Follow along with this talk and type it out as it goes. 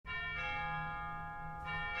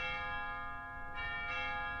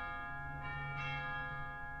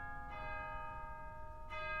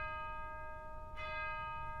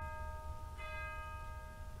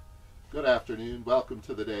Good afternoon. Welcome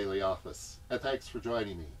to the Daily Office, and thanks for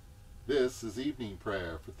joining me. This is evening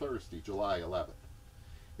prayer for Thursday, July 11th.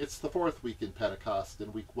 It's the fourth week in Pentecost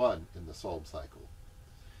and week 1 in the Psalm cycle.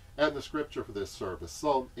 And the scripture for this service,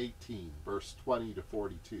 Psalm 18, verse 20 to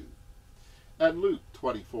 42, and Luke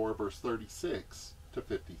 24, verse 36 to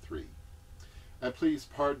 53. And please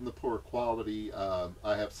pardon the poor quality.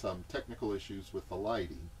 I have some technical issues with the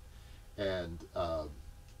lighting and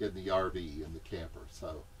in the RV, in the camper.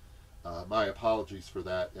 So my apologies for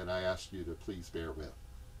that, and I ask you to please bear with.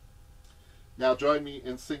 Now join me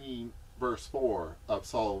in singing verse 4 of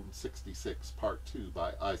Psalm 66, part 2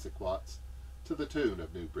 by Isaac Watts, to the tune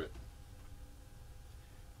of New Britain.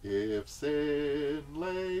 If sin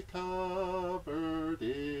lay covered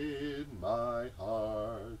in my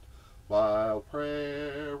heart, while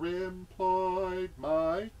prayer employed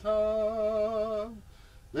my tongue,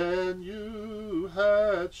 then you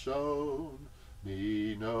had shown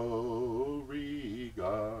me no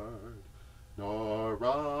regard, nor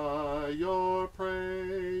I your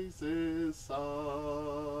praises sung.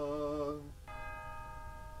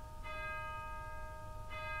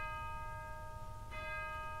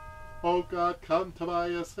 O God, come to my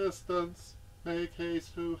assistance, make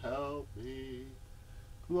haste to help me.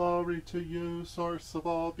 Glory to you, source of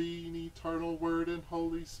all being, eternal Word and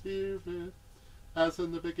Holy Spirit, as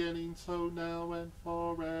in the beginning, so now and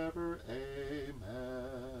forever.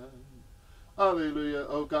 Amen. Alleluia.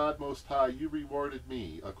 O God most high, you rewarded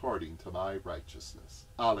me according to my righteousness.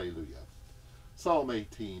 Alleluia. Psalm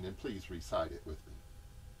 18, and please recite it with me.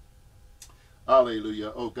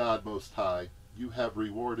 Alleluia. O God most high, you have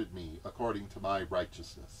rewarded me according to my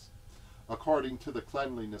righteousness. According to the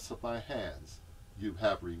cleanliness of my hands, you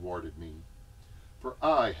have rewarded me. For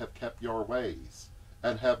I have kept your ways,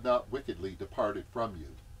 and have not wickedly departed from you.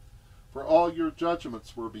 For all your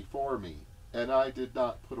judgments were before me, and I did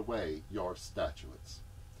not put away your statutes.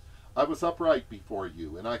 I was upright before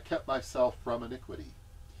you, and I kept myself from iniquity.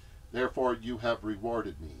 Therefore you have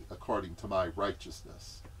rewarded me according to my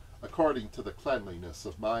righteousness, according to the cleanliness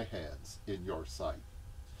of my hands in your sight.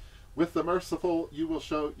 With the merciful you will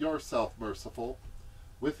show yourself merciful.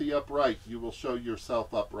 With the upright you will show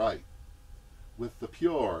yourself upright. With the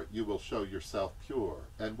pure you will show yourself pure,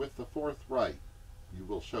 and with the forthright you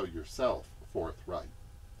will show yourself forthright.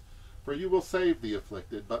 For you will save the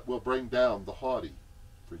afflicted, but will bring down the haughty.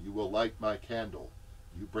 For you will light my candle,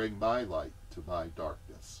 you bring my light to my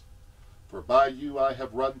darkness. For by you I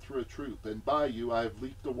have run through a troop, and by you I have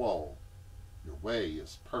leaped a wall. Your way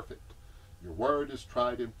is perfect, your word is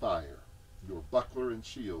tried in fire, your buckler and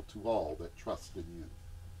shield to all that trust in you.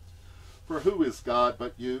 For who is God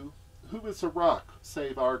but you? Who is a rock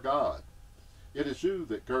save our God? It is you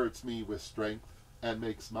that girds me with strength, and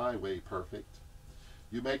makes my way perfect.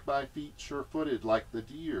 You make my feet sure-footed like the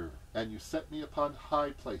deer, and you set me upon high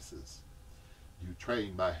places. You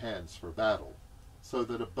train my hands for battle, so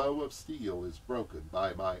that a bow of steel is broken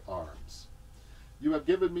by my arms. You have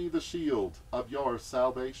given me the shield of your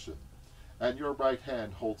salvation, and your right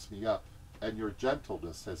hand holds me up, and your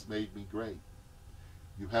gentleness has made me great.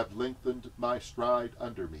 You have lengthened my stride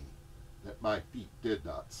under me, that my feet did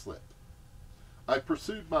not slip. I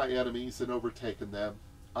pursued my enemies and overtaken them.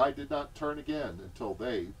 I did not turn again until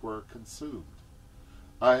they were consumed.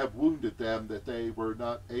 I have wounded them that they were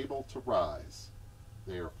not able to rise.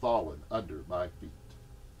 They are fallen under my feet.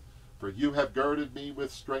 For you have girded me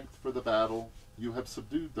with strength for the battle. You have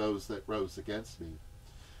subdued those that rose against me.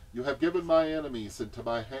 You have given my enemies into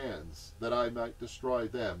my hands, that I might destroy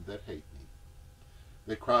them that hate me.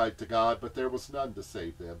 They cried to God, but there was none to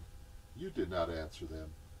save them. You did not answer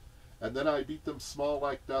them. And then I beat them small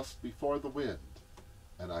like dust before the wind,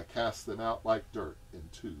 and I cast them out like dirt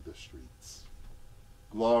into the streets.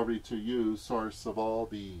 Glory to you, source of all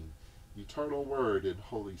being, eternal Word and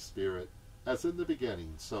Holy Spirit, as in the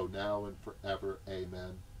beginning, so now and forever.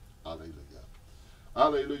 Amen. Alleluia.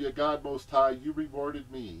 Alleluia. God most high, you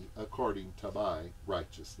rewarded me according to my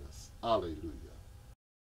righteousness. Alleluia.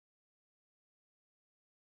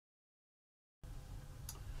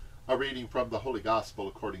 A reading from the Holy Gospel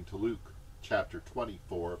according to Luke, chapter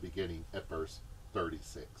 24, beginning at verse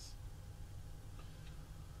 36.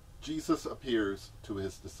 Jesus appears to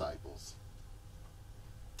his disciples.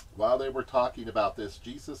 While they were talking about this,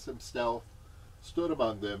 Jesus himself stood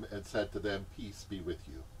among them and said to them, "Peace be with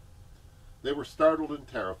you." They were startled and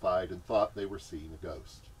terrified and thought they were seeing a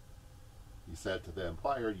ghost. He said to them,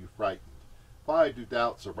 "Why are you frightened? Why do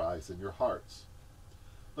doubts arise in your hearts?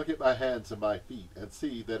 Look at my hands and my feet, and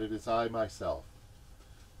see that it is I myself.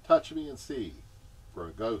 Touch me and see, for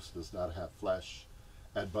a ghost does not have flesh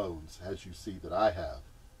and bones, as you see that I have."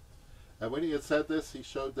 And when he had said this, he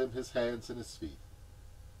showed them his hands and his feet.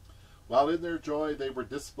 While in their joy they were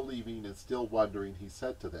disbelieving and still wondering, he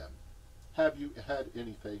said to them, "Have you had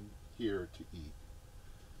anything here to eat?"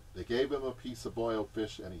 They gave him a piece of boiled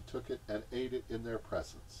fish, and he took it and ate it in their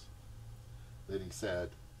presence. Then he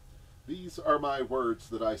said, "These are my words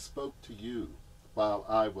that I spoke to you while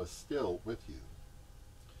I was still with you,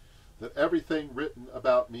 that everything written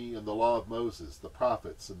about me in the law of Moses, the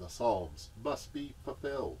prophets, and the Psalms must be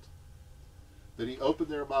fulfilled." Then he opened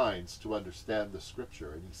their minds to understand the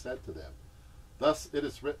Scripture, and he said to them, "Thus it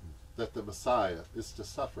is written that the Messiah is to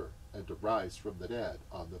suffer and to rise from the dead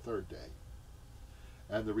on the third day.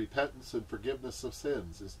 And the repentance and forgiveness of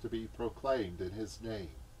sins is to be proclaimed in his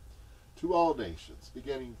name to all nations,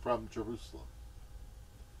 beginning from Jerusalem.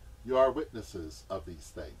 You are witnesses of these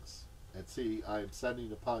things, and see, I am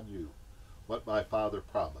sending upon you what my Father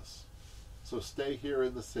promised. So stay here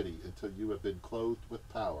in the city until you have been clothed with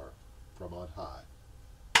power from on high."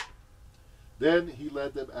 Then he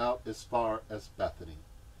led them out as far as Bethany,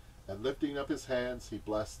 and lifting up his hands, he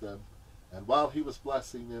blessed them. And while he was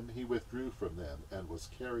blessing them, he withdrew from them and was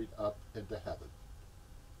carried up into heaven.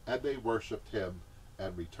 And they worshipped him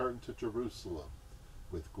and returned to Jerusalem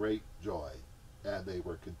with great joy. And they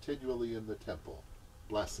were continually in the temple,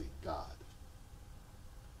 blessing God.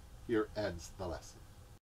 Here ends the lesson.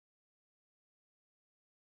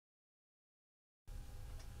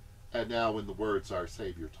 And now, in the words our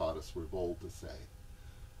Savior taught us, we're bold to say,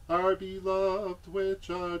 "Our beloved which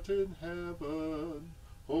art in heaven,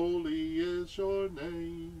 holy is your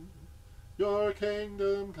name. Your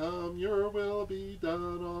kingdom come, your will be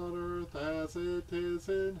done on earth as it is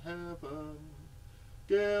in heaven.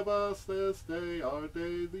 Give us this day our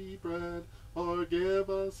daily bread, forgive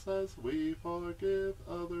us as we forgive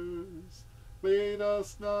others. Lead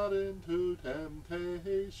us not into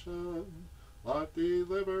temptation, but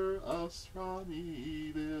deliver us from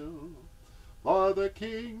evil. For the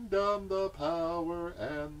kingdom, the power,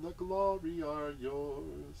 and the glory are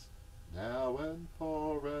yours, now and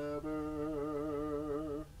forever."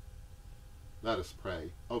 Let us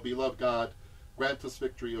pray. O beloved God, grant us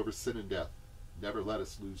victory over sin and death. Never let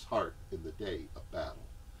us lose heart in the day of battle.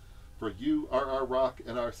 For you are our rock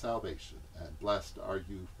and our salvation, and blessed are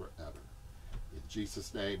you forever. In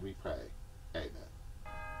Jesus' name we pray. Amen.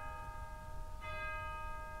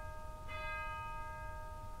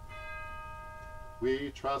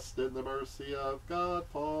 We trust in the mercy of God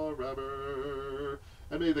forever.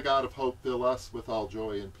 And may the God of hope fill us with all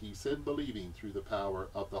joy and peace in believing through the power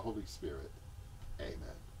of the Holy Spirit.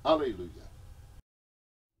 Amen. Alleluia.